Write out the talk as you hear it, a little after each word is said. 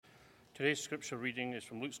Today's scripture reading is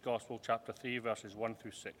from Luke's Gospel, chapter 3, verses 1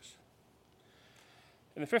 through 6.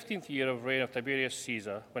 In the 15th year of reign of Tiberius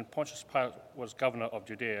Caesar, when Pontius Pilate was governor of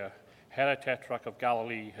Judea, Herod Tetrarch of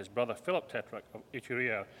Galilee, his brother Philip Tetrarch of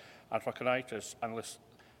Iturea and Trachonitis, and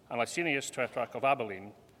Lysanias Tetrarch of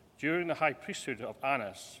Abilene, during the high priesthood of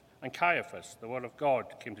Annas, and Caiaphas, the word of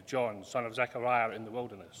God came to John, son of Zechariah, in the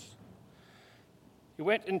wilderness. He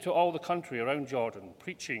went into all the country around Jordan,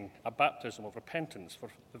 preaching a baptism of repentance for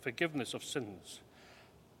the forgiveness of sins,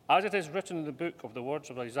 as it is written in the book of the words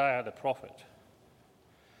of Isaiah the prophet.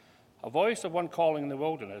 A voice of one calling in the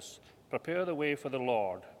wilderness, prepare the way for the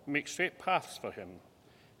Lord, make straight paths for him.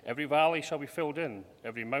 Every valley shall be filled in,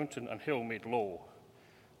 every mountain and hill made low.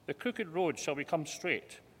 The crooked road shall become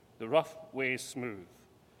straight, the rough ways smooth,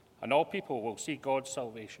 and all people will see God's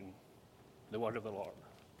salvation. The word of the Lord.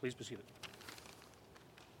 Please be seated.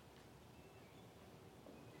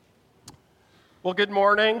 Well, good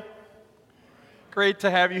morning. Great to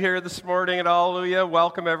have you here this morning at Alleluia.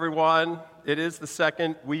 Welcome, everyone. It is the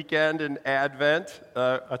second weekend in Advent,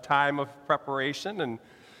 a time of preparation. And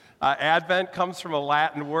Advent comes from a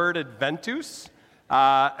Latin word, adventus,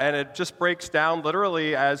 and it just breaks down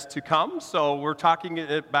literally as to come. So we're talking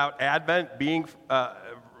about Advent being,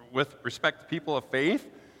 with respect to people of faith,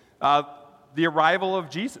 the arrival of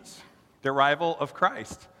Jesus, the arrival of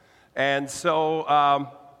Christ. And so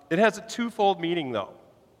it has a twofold meaning, though.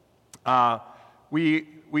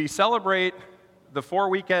 We celebrate the 4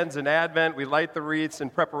 weekends in Advent. We light the wreaths in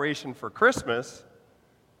preparation for Christmas,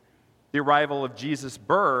 the arrival of Jesus'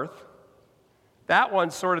 birth. That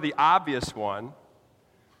one's sort of the obvious one.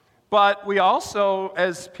 But we also,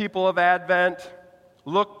 as people of Advent,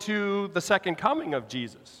 look to the second coming of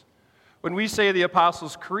Jesus. When we say the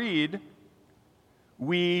Apostles' Creed,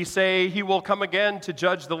 we say he will come again to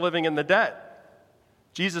judge the living and the dead.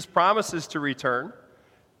 Jesus promises to return,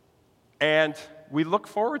 and we look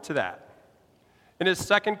forward to that. In his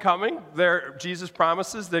second coming, Jesus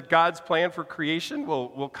promises that God's plan for creation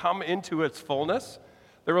will come into its fullness.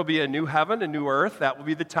 There will be a new heaven, a new earth. That will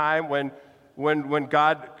be the time when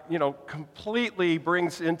God, completely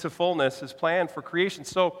brings into fullness his plan for creation.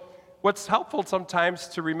 So what's helpful sometimes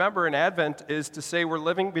to remember in Advent is to say we're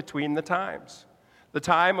living between the times. The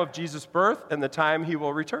time of Jesus' birth and the time he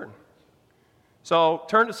will return. So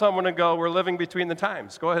turn to someone and go, we're living between the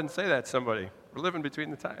times. Go ahead and say that to somebody. We're living between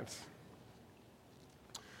the times.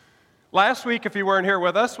 Last week, if you weren't here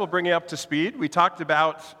with us, we'll bring you up to speed. We talked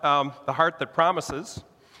about the heart that promises.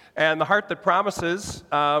 And the heart that promises,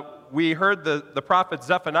 we heard the prophet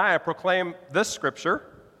Zephaniah proclaim this scripture.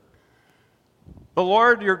 The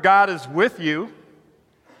Lord your God is with you.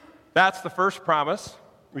 That's the first promise.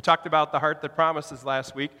 We talked about the heart that promises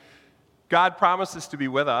last week. God promises to be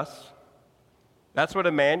with us. That's what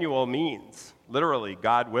Emmanuel means, literally,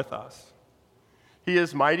 God with us. He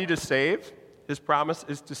is mighty to save. His promise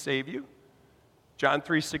is to save you. John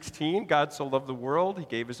 3:16, God so loved the world, he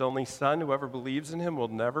gave his only Son. Whoever believes in him will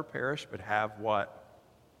never perish, but have what?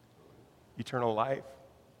 Eternal life.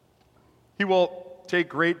 He will take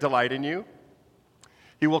great delight in you.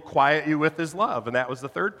 He will quiet you with his love, and that was the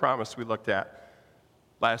third promise we looked at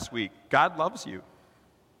last week. God loves you.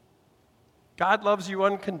 God loves you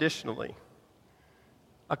unconditionally.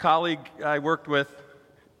 A colleague I worked with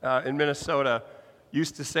in Minnesota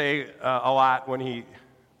used to say a lot when he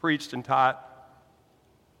preached and taught,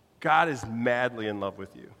 God is madly in love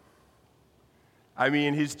with you. I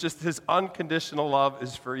mean, his unconditional love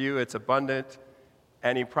is for you. It's abundant,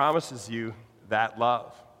 and he promises you that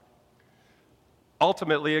love,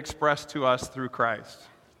 ultimately expressed to us through Christ.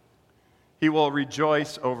 He will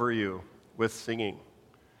rejoice over you with singing.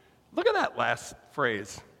 Look at that last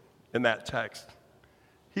phrase in that text.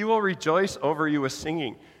 He will rejoice over you with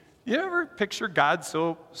singing. You ever picture God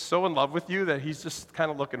so in love with you that he's just kind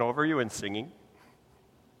of looking over you and singing?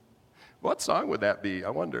 What song would that be? I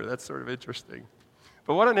wonder. That's sort of interesting.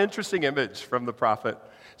 But what an interesting image from the prophet.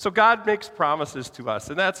 So God makes promises to us,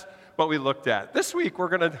 and that's what we looked at. This week we're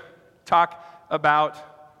going to talk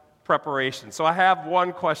about preparation. So I have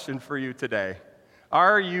one question for you today.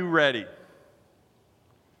 Are you ready?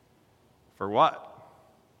 For what?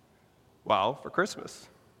 Well, for Christmas.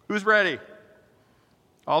 Who's ready?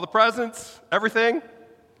 All the presents, everything?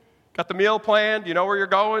 Got the meal planned? You know where you're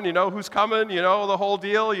going? You know who's coming? You know the whole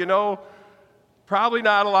deal? You know, probably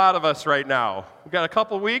not a lot of us right now. We've got a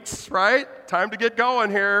couple weeks, right? Time to get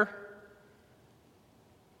going here.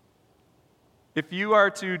 If you are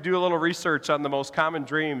to do a little research on the most common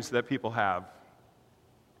dreams that people have,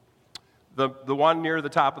 the one near the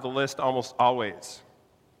top of the list almost always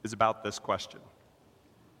is about this question.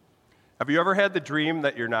 Have you ever had the dream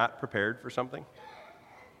that you're not prepared for something?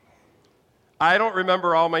 I don't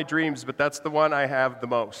remember all my dreams, but that's the one I have the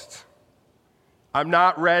most. I'm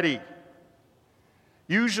not ready.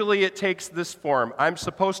 Usually it takes this form. I'm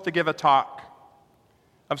supposed to give a talk.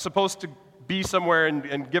 I'm supposed to be somewhere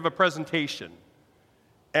and give a presentation.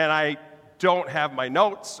 And I don't have my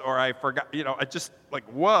notes, or I forgot, I just like,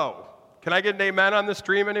 whoa. Can I get an amen on this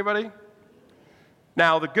dream, anybody?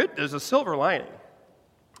 Now, there's a silver lining.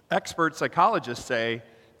 Expert psychologists say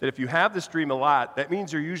that if you have this dream a lot, that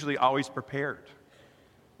means you're usually always prepared.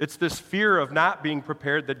 It's this fear of not being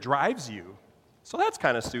prepared that drives you. So that's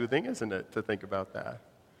kind of soothing, isn't it, to think about that?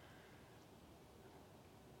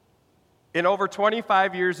 In over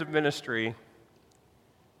 25 years of ministry,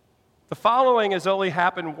 the following has only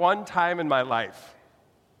happened one time in my life.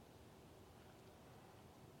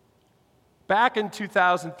 Back in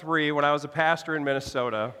 2003, when I was a pastor in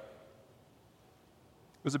Minnesota,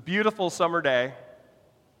 it was a beautiful summer day,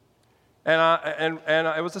 and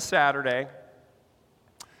it was a Saturday,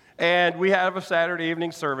 and we had a Saturday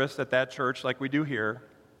evening service at that church like we do here.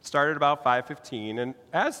 It started about 5:15, and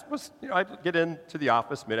I'd get into the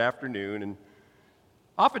office mid-afternoon, and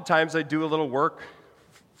oftentimes I'd do a little work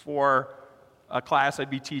for a class I'd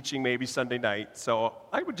be teaching maybe Sunday night. So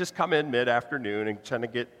I would just come in mid-afternoon and kind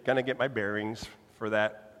of get my bearings for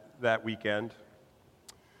that weekend.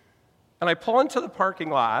 And I pull into the parking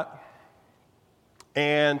lot,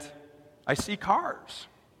 and I see cars.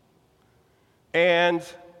 And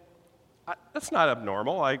that's not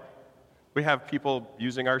abnormal. We have people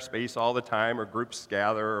using our space all the time, or groups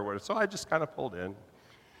gather, or whatever. So I just kind of pulled in.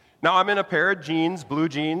 Now I'm in a pair of jeans, blue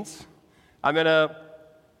jeans. I'm in a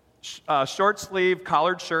short sleeve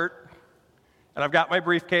collared shirt, and I've got my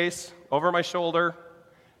briefcase over my shoulder,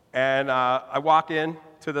 and I walk in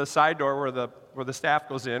to the side door where the staff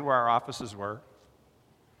goes in, where our offices were.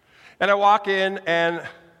 And I walk in, and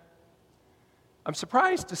I'm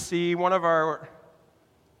surprised to see one of our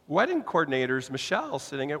wedding coordinators, Michelle,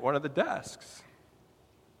 sitting at one of the desks.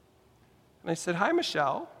 And I said, "Hi,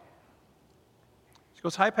 Michelle." She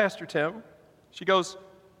goes, "Hi, Pastor Tim." She goes,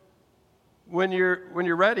 When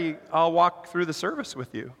you're ready, I'll walk through the service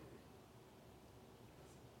with you."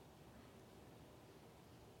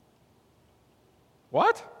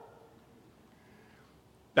 What?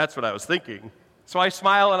 That's what I was thinking. So I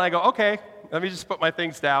smile and I go, "Okay, let me just put my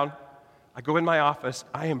things down." I go in my office.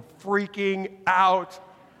 I am freaking out.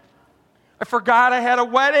 I forgot I had a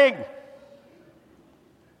wedding.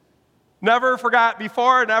 Never forgot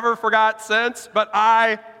before, never forgot since, but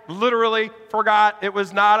I literally forgot. It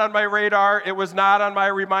was not on my radar. It was not on my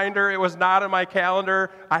reminder. It was not on my calendar.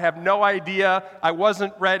 I have no idea. I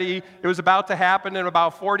wasn't ready. It was about to happen in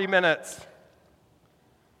about 40 minutes.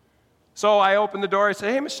 So I open the door. I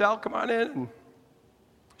say, "Hey, Michelle, come on in." And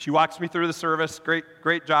she walks me through the service.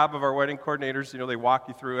 Great job of our wedding coordinators. They walk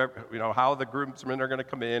you through, how the groomsmen are going to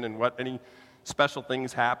come in and what any special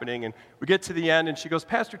things happening. And we get to the end, and she goes,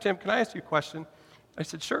 "Pastor Tim, can I ask you a question?" I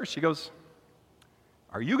said, "Sure." She goes,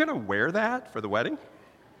 "Are you going to wear that for the wedding?"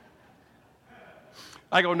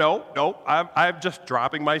 I go, No, I'm just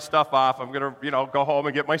dropping my stuff off. I'm going to, go home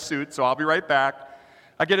and get my suit, so I'll be right back.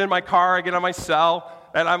 I get in my car, I get on my cell,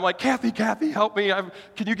 and I'm like, Kathy, help me.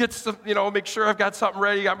 Can you get some, make sure I've got something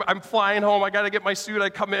ready. I'm flying home. I got to get my suit. I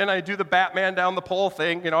come in, I do the Batman down the pole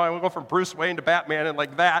thing. I go from Bruce Wayne to Batman and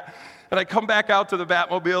like that. And I come back out to the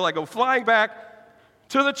Batmobile. I go flying back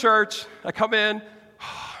to the church. I come in.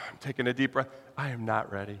 I'm taking a deep breath. I am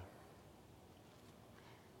not ready.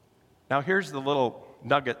 Now, here's the little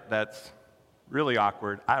nugget that's really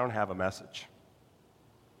awkward. I don't have a message.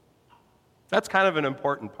 That's kind of an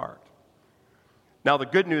important part. Now, the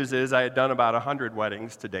good news is I had done about 100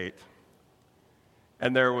 weddings to date.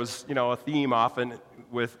 And there was, a theme often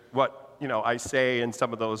with what, I say in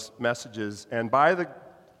some of those messages. And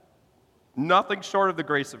nothing short of the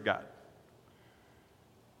grace of God,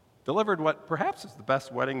 delivered what perhaps is the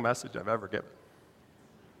best wedding message I've ever given.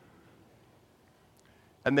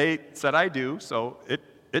 And they said I do, so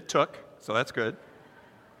it took, so that's good.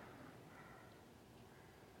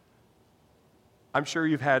 I'm sure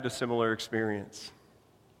you've had a similar experience.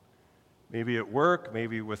 Maybe at work,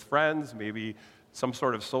 maybe with friends, maybe some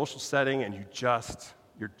sort of social setting, and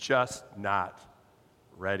you're just not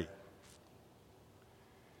ready.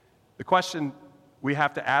 The question we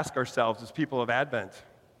have to ask ourselves as people of Advent,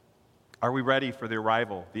 are we ready for the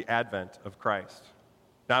arrival, the advent of Christ?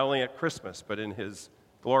 Not only at Christmas, but in his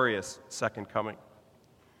glorious second coming.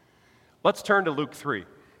 Let's turn to Luke 3.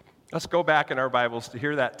 Let's go back in our Bibles to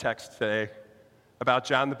hear that text today about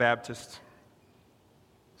John the Baptist.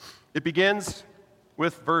 It begins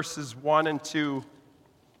with verses 1 and 2.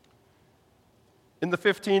 in the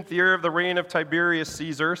 15th year of the reign of Tiberius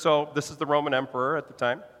Caesar, so this is the Roman emperor at the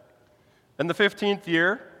time. And the 15th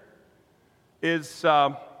year is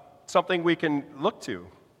something we can look to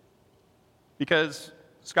because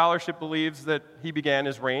scholarship believes that he began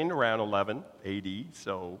his reign around 11 AD,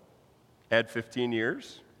 so add 15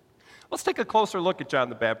 years. Let's take a closer look at John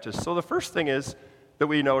the Baptist. So the first thing is that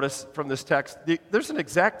we notice from this text, there's an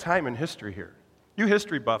exact time in history here. You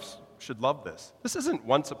history buffs should love this. This isn't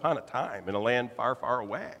once upon a time in a land far, far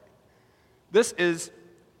away. This is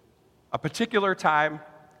a particular time,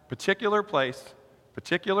 particular place,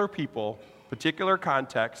 particular people, particular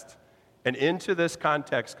context, and into this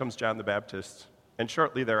context comes John the Baptist, and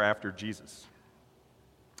shortly thereafter, Jesus.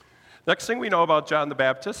 Next thing we know about John the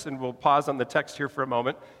Baptist, and we'll pause on the text here for a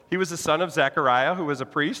moment, he was the son of Zechariah, who was a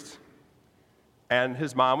priest, and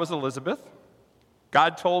his mom was Elizabeth.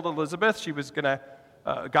 God told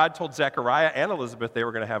Zechariah and Elizabeth they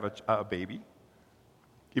were going to have a baby,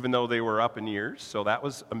 even though they were up in years, so that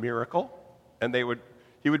was a miracle. And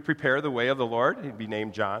he would prepare the way of the Lord. He'd be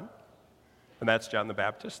named John, and that's John the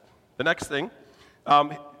Baptist. The next thing,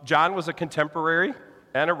 John was a contemporary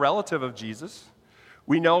and a relative of Jesus.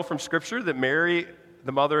 We know from Scripture that Mary,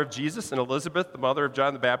 the mother of Jesus, and Elizabeth, the mother of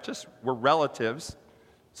John the Baptist, were relatives.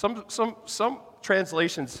 Some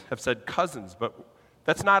translations have said cousins, but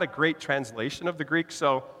that's not a great translation of the Greek,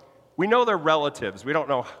 so we know they're relatives. We don't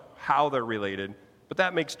know how they're related, but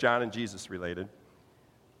that makes John and Jesus related.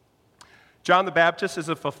 John the Baptist is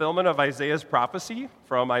a fulfillment of Isaiah's prophecy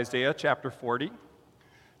from Isaiah chapter 40.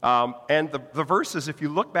 And the verses, if you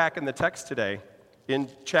look back in the text today, in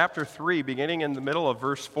chapter 3, beginning in the middle of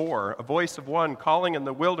verse 4, a voice of one calling in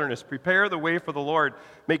the wilderness, prepare the way for the Lord,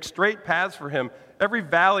 make straight paths for him. Every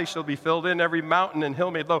valley shall be filled in, every mountain and hill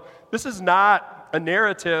made low. This is not a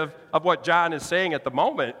narrative of what John is saying at the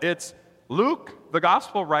moment. It's Luke, the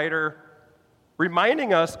gospel writer,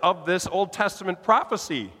 reminding us of this Old Testament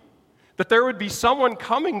prophecy, that there would be someone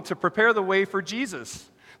coming to prepare the way for Jesus.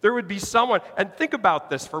 There would be someone, and think about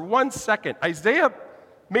this for 1 second. Isaiah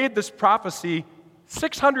made this prophecy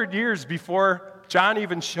 600 years before John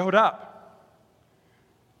even showed up.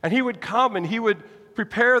 And he would come and he would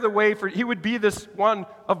prepare the way he would be this one,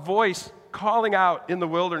 a voice calling out in the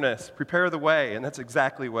wilderness, prepare the way. And that's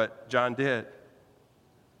exactly what John did.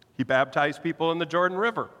 He baptized people in the Jordan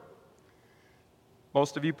River.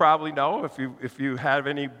 Most of you probably know, if you have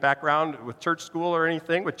any background with church school or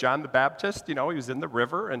anything, with John the Baptist, he was in the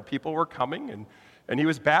river and people were coming and he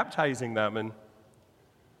was baptizing them. And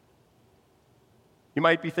you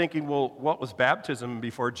might be thinking, well, what was baptism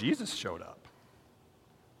before Jesus showed up?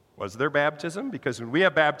 Was there baptism? Because when we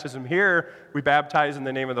have baptism here, we baptize in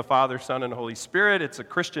the name of the Father, Son, and Holy Spirit. It's a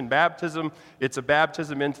Christian baptism. It's a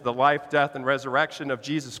baptism into the life, death, and resurrection of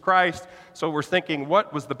Jesus Christ. So we're thinking,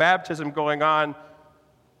 what was the baptism going on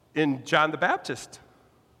in John the Baptist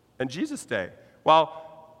and Jesus' day?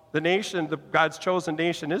 Well, the nation, God's chosen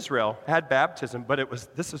nation, Israel, had baptism, but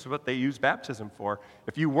this is what they used baptism for.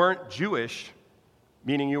 If you weren't Jewish,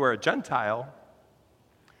 meaning you were a Gentile,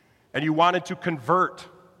 and you wanted to convert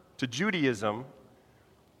to Judaism,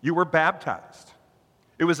 you were baptized.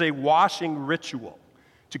 It was a washing ritual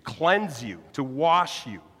to cleanse you, to wash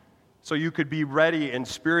you, so you could be ready and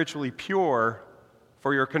spiritually pure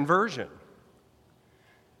for your conversion.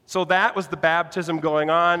 So that was the baptism going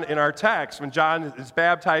on in our text when John is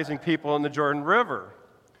baptizing people in the Jordan River.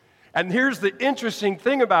 And here's the interesting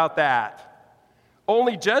thing about that.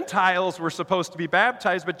 Only Gentiles were supposed to be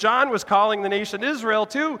baptized, but John was calling the nation Israel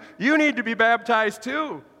too. You need to be baptized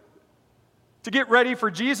too. To get ready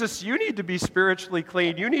for Jesus, you need to be spiritually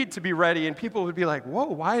clean. You need to be ready. And people would be like, whoa,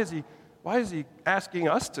 why is he asking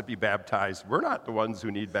us to be baptized? We're not the ones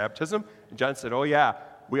who need baptism. And John said, oh yeah,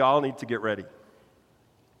 we all need to get ready.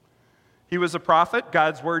 He was a prophet.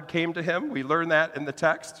 God's word came to him. We learn that in the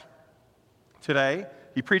text today.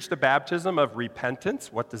 He preached a baptism of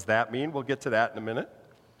repentance. What does that mean? We'll get to that in a minute.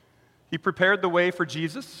 He prepared the way for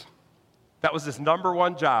Jesus. That was his number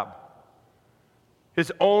one job.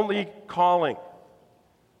 His only calling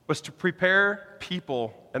was to prepare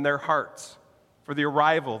people and their hearts for the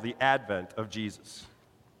arrival, the advent of Jesus.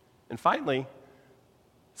 And finally,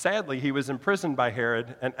 sadly, he was imprisoned by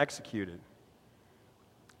Herod and executed.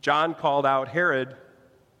 John called out Herod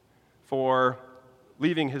for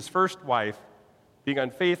leaving his first wife, being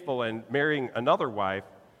unfaithful and marrying another wife.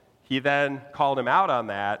 He then called him out on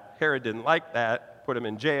that. Herod didn't like that, put him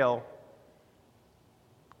in jail.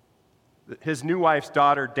 His new wife's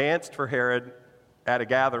daughter danced for Herod at a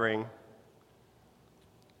gathering.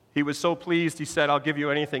 He was so pleased, he said, I'll give you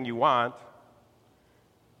anything you want.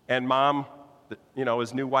 And mom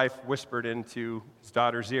his new wife whispered into his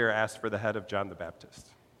daughter's ear, asked for the head of John the Baptist.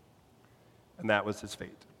 And that was his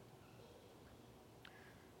fate.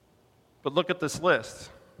 But look at this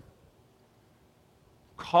list.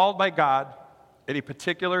 Called by God at a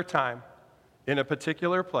particular time, in a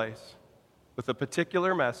particular place, with a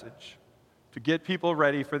particular message, to get people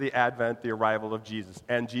ready for the advent, the arrival of Jesus.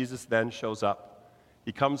 And Jesus then shows up.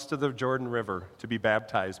 He comes to the Jordan River to be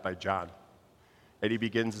baptized by John. And he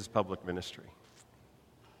begins his public ministry.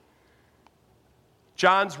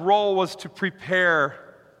 John's role was to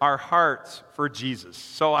prepare our hearts for Jesus.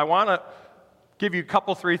 So I want to give you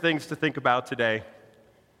three things to think about today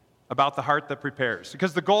about the heart that prepares.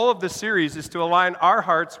 Because the goal of this series is to align our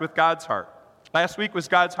hearts with God's heart. Last week was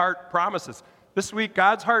God's heart promises. This week,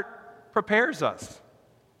 God's heart prepares us.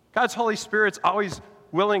 God's Holy Spirit's always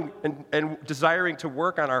willing and desiring to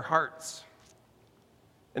work on our hearts.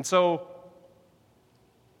 And so,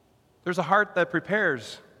 there's a heart that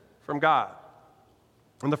prepares from God.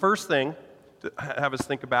 And the first thing to have us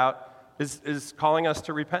think about is calling us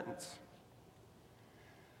to repentance.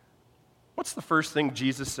 What's the first thing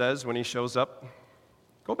Jesus says when he shows up?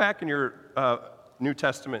 Go back in your New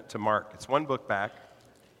Testament to Mark. It's one book back.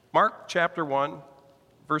 Mark chapter 1,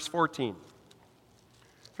 verse 14.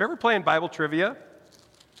 If you're ever playing Bible trivia,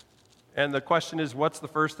 and the question is, what's the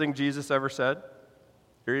first thing Jesus ever said?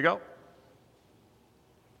 Here you go.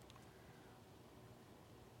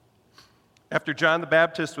 After John the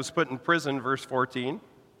Baptist was put in prison, verse 14,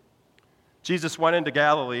 Jesus went into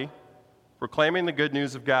Galilee, proclaiming the good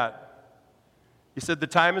news of God. He said, "The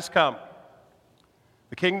time has come.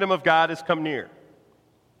 The kingdom of God has come near."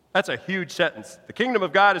 That's a huge sentence. The kingdom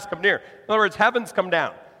of God has come near. In other words, heaven's come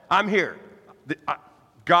down. I'm here.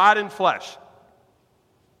 God in flesh.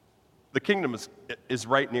 The kingdom is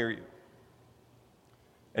right near you.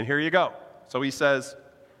 And here you go. So he says,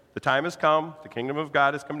 the time has come. The kingdom of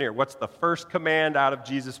God has come near. What's the first command out of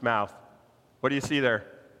Jesus' mouth? What do you see there?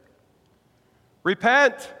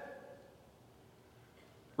 Repent.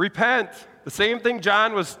 Repent. The same thing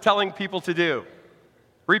John was telling people to do.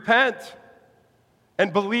 Repent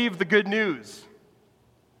and believe the good news.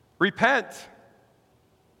 Repent.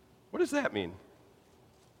 What does that mean?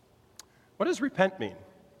 What does repent mean?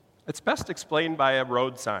 It's best explained by a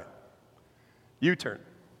road sign. U-turn.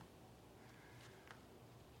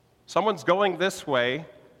 Someone's going this way.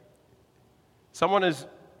 Someone is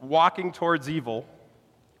walking towards evil.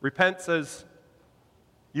 Repent says,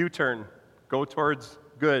 U-turn. Go towards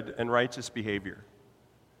good and righteous behavior.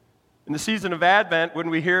 In the season of Advent, when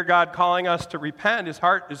we hear God calling us to repent, his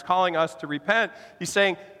heart is calling us to repent. He's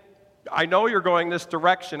saying, I know you're going this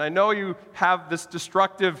direction. I know you have this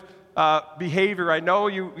destructive behavior. I know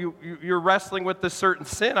you're wrestling with this certain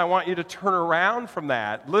sin. I want you to turn around from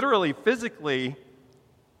that, literally, physically,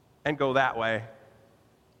 and go that way.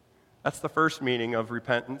 That's the first meaning of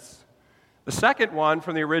repentance. The second one,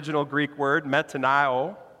 from the original Greek word,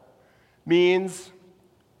 metanao, means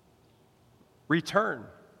return.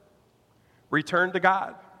 Return to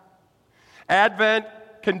God. Advent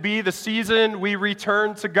can be the season we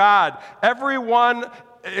return to God. Everyone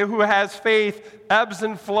who has faith ebbs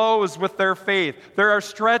and flows with their faith. There are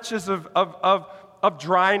stretches of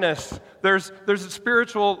dryness. There's a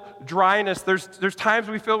spiritual dryness. There's times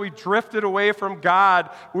we feel we drifted away from God.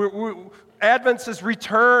 Advent says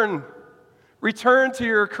return. Return to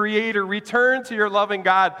your Creator. Return to your loving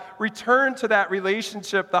God. Return to that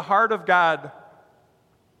relationship, the heart of God.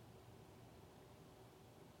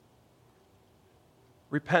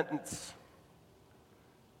 Repentance.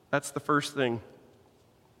 That's the first thing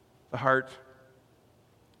the heart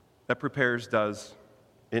that prepares does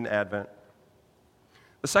in Advent.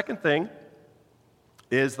 The second thing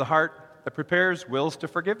is the heart that prepares wills to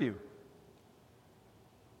forgive you.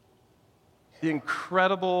 The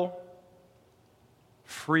incredible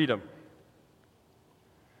freedom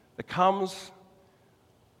that comes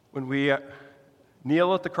when we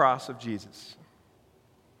kneel at the cross of Jesus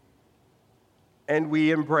and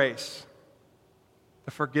we embrace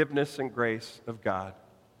the forgiveness and grace of God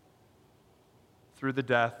through the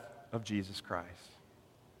death of Jesus Christ.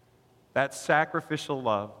 That sacrificial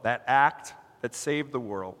love, that act that saved the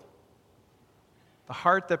world. The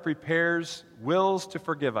heart that prepares wills to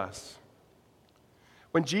forgive us.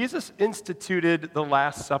 When Jesus instituted the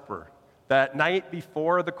Last Supper, that night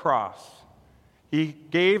before the cross, he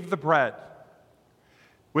gave the bread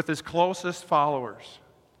with his closest followers.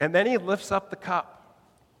 And then he lifts up the cup.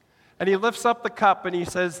 And he lifts up the cup and he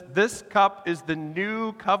says, "This cup is the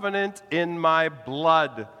new covenant in my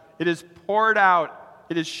blood. It is poured out.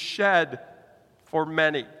 It is shed for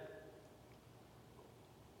many."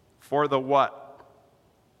 For the what?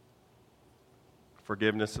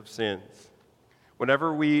 forgiveness of sins.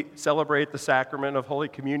 Whenever we celebrate the sacrament of Holy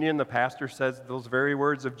Communion, the pastor says those very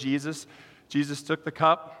words of Jesus. Jesus took the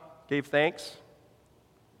cup, gave thanks,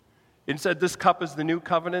 and said, "This cup is the new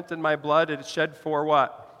covenant in my blood. It is shed for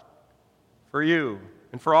what? For you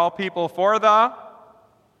and for all people, for the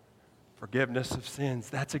forgiveness of sins."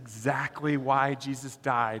 That's exactly why Jesus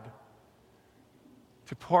died.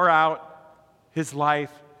 To pour out his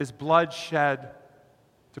life, his blood shed,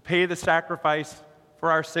 to pay the sacrifice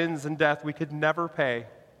for our sins and death we could never pay.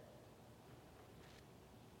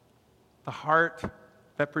 The heart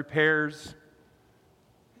that prepares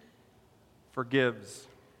forgives.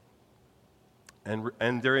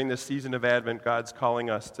 And during this season of Advent, God's calling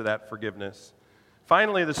us to that forgiveness.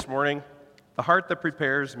 Finally, this morning, the heart that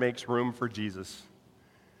prepares makes room for Jesus.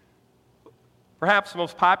 Perhaps the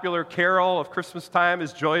most popular carol of Christmas time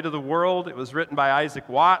is Joy to the World. It was written by Isaac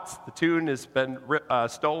Watts. The tune has been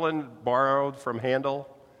borrowed from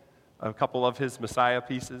Handel, a couple of his Messiah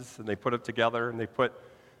pieces, and they put it together, and they put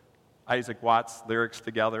Isaac Watts' lyrics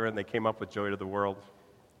together, and they came up with Joy to the World.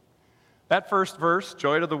 That first verse,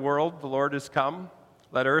 "Joy to the world, the Lord is come.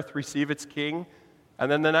 Let earth receive its King." And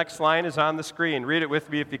then the next line is on the screen. Read it with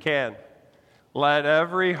me if you can. "Let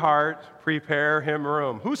every heart prepare him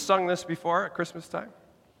room." Who's sung this before at Christmas time?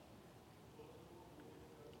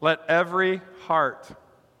 Let every heart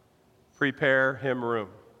prepare him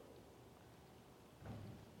room.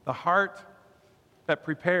 The heart that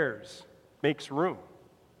prepares makes room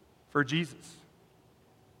for Jesus.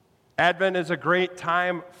 Advent is a great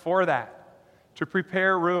time for that, to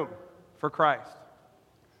prepare room for Christ.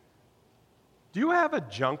 Do you have a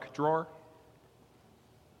junk drawer?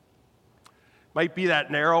 Might be that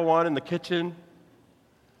narrow one in the kitchen.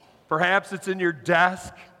 Perhaps it's in your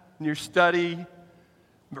desk, in your study.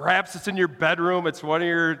 Perhaps it's in your bedroom. It's one of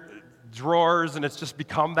your drawers, and it's just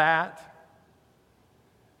become that.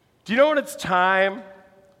 Do you know when it's time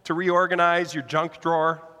to reorganize your junk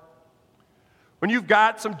drawer? When you've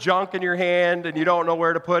got some junk in your hand and you don't know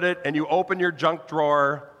where to put it, and you open your junk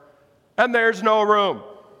drawer, and there's no room.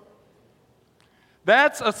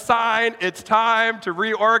 That's a sign it's time to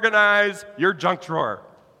reorganize your junk drawer.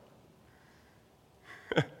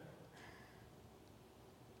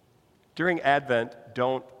 During Advent,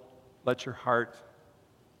 don't let your heart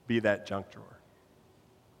be that junk drawer.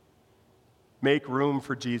 Make room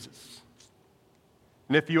for Jesus.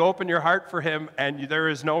 And if you open your heart for him and there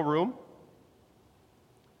is no room,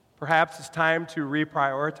 perhaps it's time to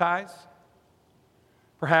reprioritize.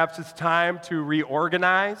 Perhaps it's time to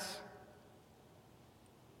reorganize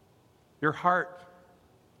your heart.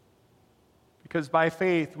 Because by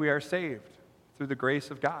faith we are saved through the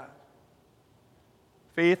grace of God.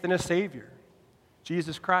 Faith in a Savior,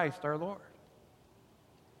 Jesus Christ our Lord.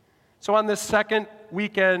 So on this second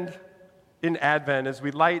weekend in Advent, as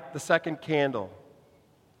we light the second candle,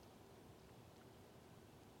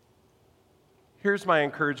 here's my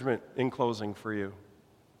encouragement in closing for you.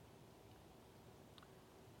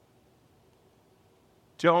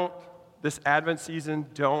 This Advent season,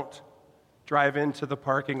 don't drive into the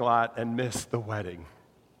parking lot and miss the wedding.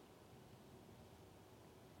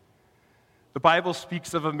 The Bible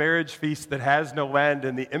speaks of a marriage feast that has no end,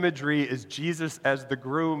 and the imagery is Jesus as the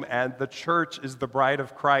groom and the church is the bride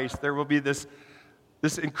of Christ. There will be this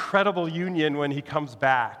incredible union when he comes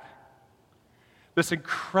back, this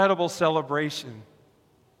incredible celebration.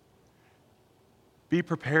 Be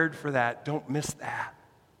prepared for that. Don't miss that.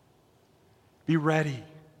 Be ready.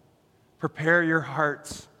 Prepare your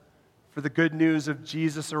hearts for the good news of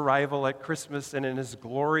Jesus' arrival at Christmas and in his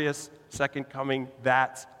glorious second coming.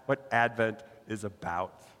 That's what Advent is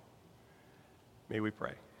about. May we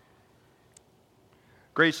pray.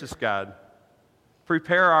 Gracious God,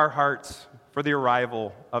 prepare our hearts for the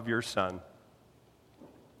arrival of your Son.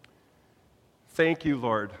 Thank you,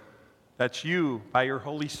 Lord, that you, by your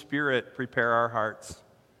Holy Spirit, prepare our hearts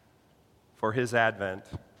for his advent.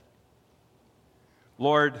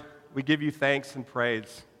 Lord, we give you thanks and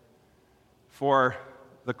praise for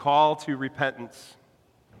the call to repentance,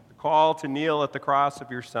 the call to kneel at the cross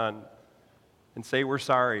of your Son and say we're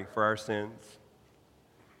sorry for our sins.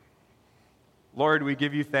 Lord, we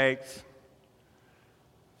give you thanks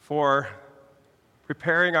for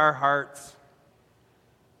preparing our hearts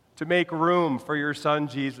to make room for your Son,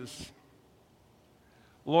 Jesus.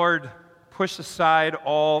 Lord, push aside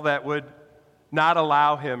all that would not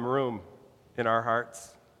allow him room in our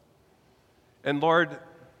hearts. And Lord,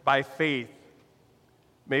 by faith,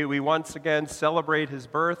 may we once again celebrate his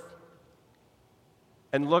birth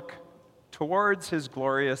and look towards his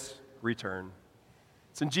glorious return.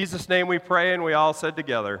 It's in Jesus' name we pray, and we all said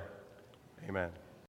together, amen.